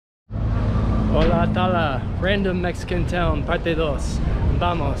Hola Tala, random Mexican town, parte 2.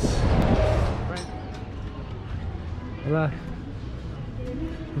 Vamos. Hola.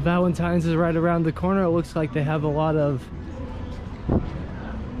 Valentine's is right around the corner. It looks like they have a lot of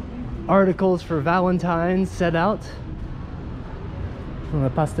articles for Valentine's set out. From the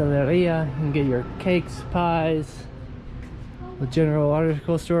pasteleria, you can get your cakes, pies. The general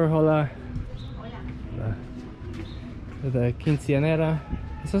article store. Hola. The quinceañera.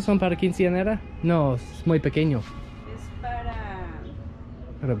 ¿Esos son para quinceañera? No, es muy pequeño. Es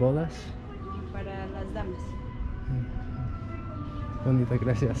 ¿Para bodas? para las damas. Bonita,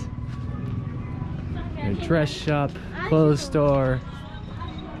 gracias. Your dress shop, clothes store.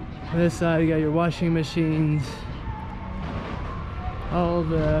 On this side you got your washing machines. All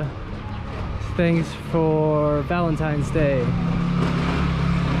the things for Valentine's Day.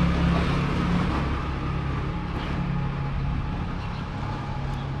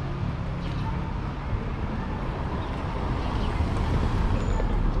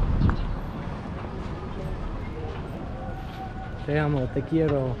 Te amo, te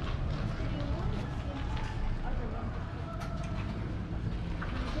quiero.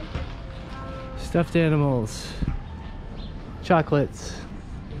 Stuffed animals, chocolates.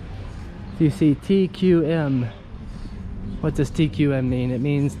 You see TQM. What does TQM mean? It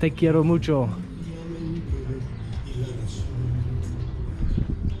means te quiero mucho.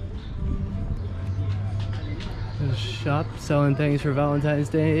 There's a shop selling things for Valentine's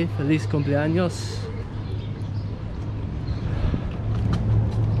Day. Feliz cumpleaños.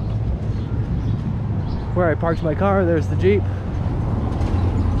 Where I parked my car, there's the Jeep.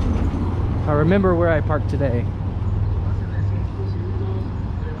 I remember where I parked today.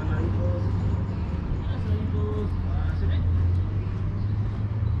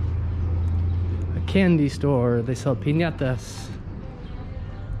 A candy store, they sell piñatas.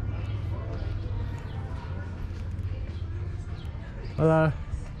 Hola,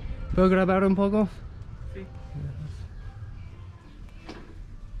 ¿puedo grabar un poco? Sí.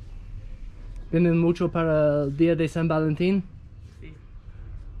 ¿Vienen mucho para el día de San Valentín? Sí.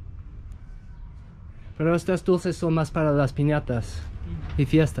 Pero estas dulces son más para las piñatas y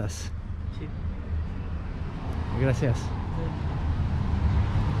fiestas. Sí. Gracias.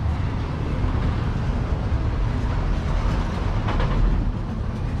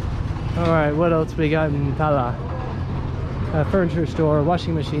 Alright, what else we got in Tala? A furniture store,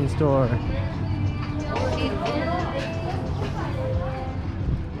 washing machine store.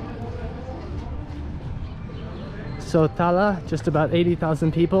 So Tala, just about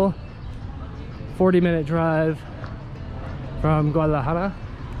 80,000 people, 40-minute drive from Guadalajara.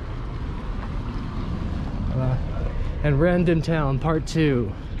 And Random Town, part 2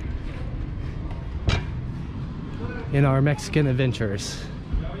 in our Mexican adventures.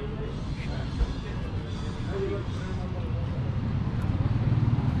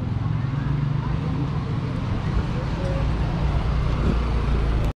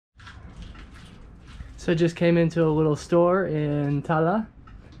 So I just came into a little store in Tala.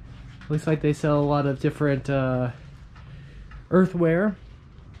 Looks like they sell a lot of different earthware.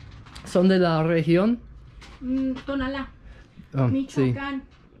 ¿Son de la región? Tonalá, Oh, sí. Michoacán.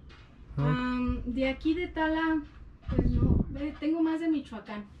 De aquí de Tala, pues no, tengo más de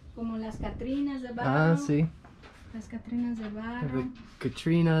Michoacán, como las Catrinas de barro. Ah, sí. Las Catrinas de barro. The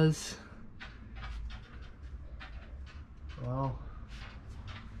Katrinas. Wow.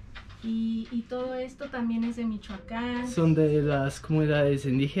 Y todo esto también es de Michoacán. Son de las comunidades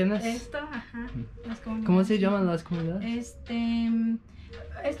indígenas. Esto, ajá. Las comunidades. ¿Cómo se llaman las comunidades?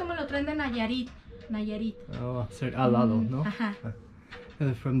 Esto me lo traen de Nayarit. Oh, al lado, ¿no? Ajá.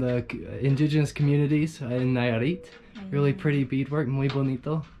 From the indigenous communities in Nayarit. Really pretty beadwork, muy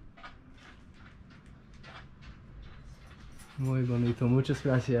bonito. Muy bonito, muchas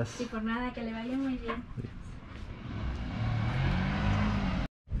gracias. Sí, por nada, que le vaya muy bien.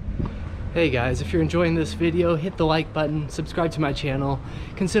 Hey guys, if you're enjoying this video, hit the like button, subscribe to my channel,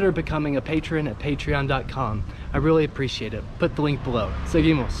 consider becoming a patron at patreon.com. I really appreciate it. Put the link below.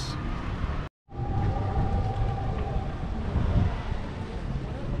 Seguimos.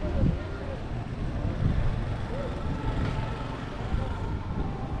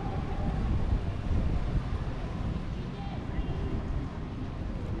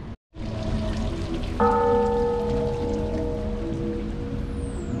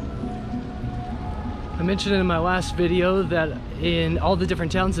 I mentioned in my last video that in all the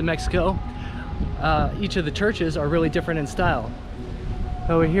different towns in Mexico, each of the churches are really different in style.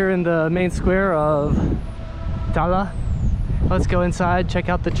 So we're here in the main square of Tala. Let's go inside, check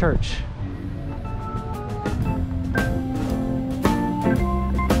out the church.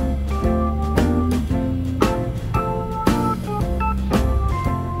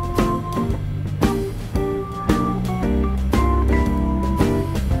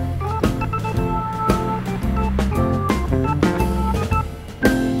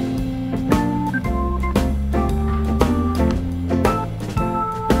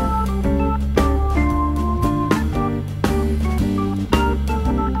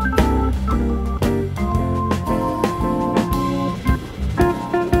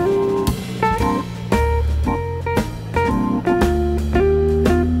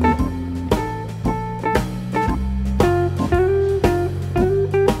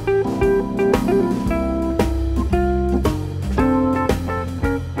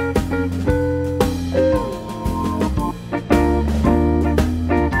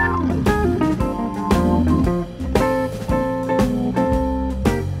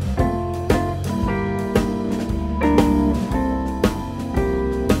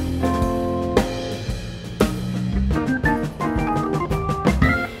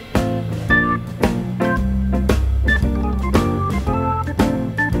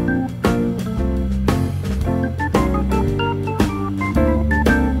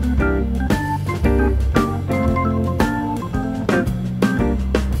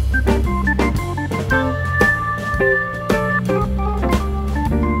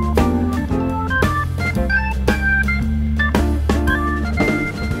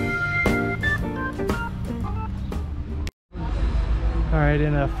 Alright,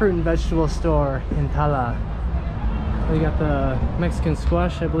 in a fruit and vegetable store in Tala. We got the Mexican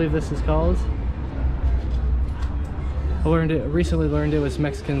squash, I believe this is called. Recently learned it was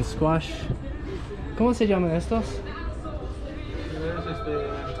Mexican squash. ¿Cómo se llaman estos?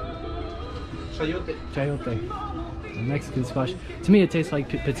 Chayote. Chayote. Mexican squash. To me it tastes like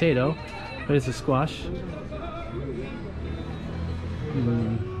potato, but it's a squash.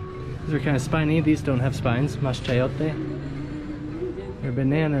 These are kind of spiny. These don't have spines. Mas chayote. They're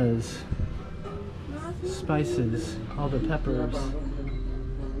bananas, spices, all the peppers,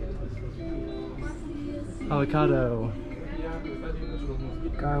 avocado,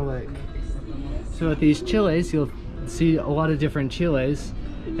 garlic. So at these chiles, you'll see a lot of different chiles,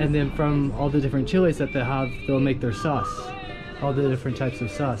 and then from all the different chiles that they have, they'll make their sauce. All the different types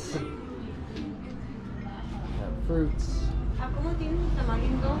of sauce. Fruits. ¿Cómo tienen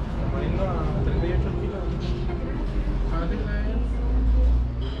tamarindo? Tamarindo a 38 kilos. A ver,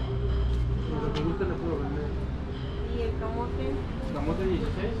 lo que guste le puedo vender. ¿Y el camote? Camote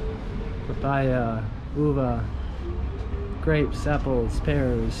 16. Papaya, uva, grapes, apples,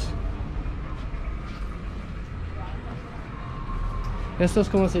 pears. ¿Estos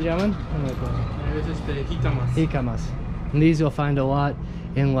cómo se llaman? Es jícamas. Jícamas. And these you'll find a lot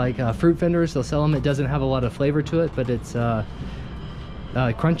in like fruit vendors. They'll sell them. It doesn't have a lot of flavor to it, but it's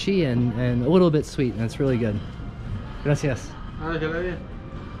crunchy and a little bit sweet, and it's really good. Gracias. Ah, déjala bien.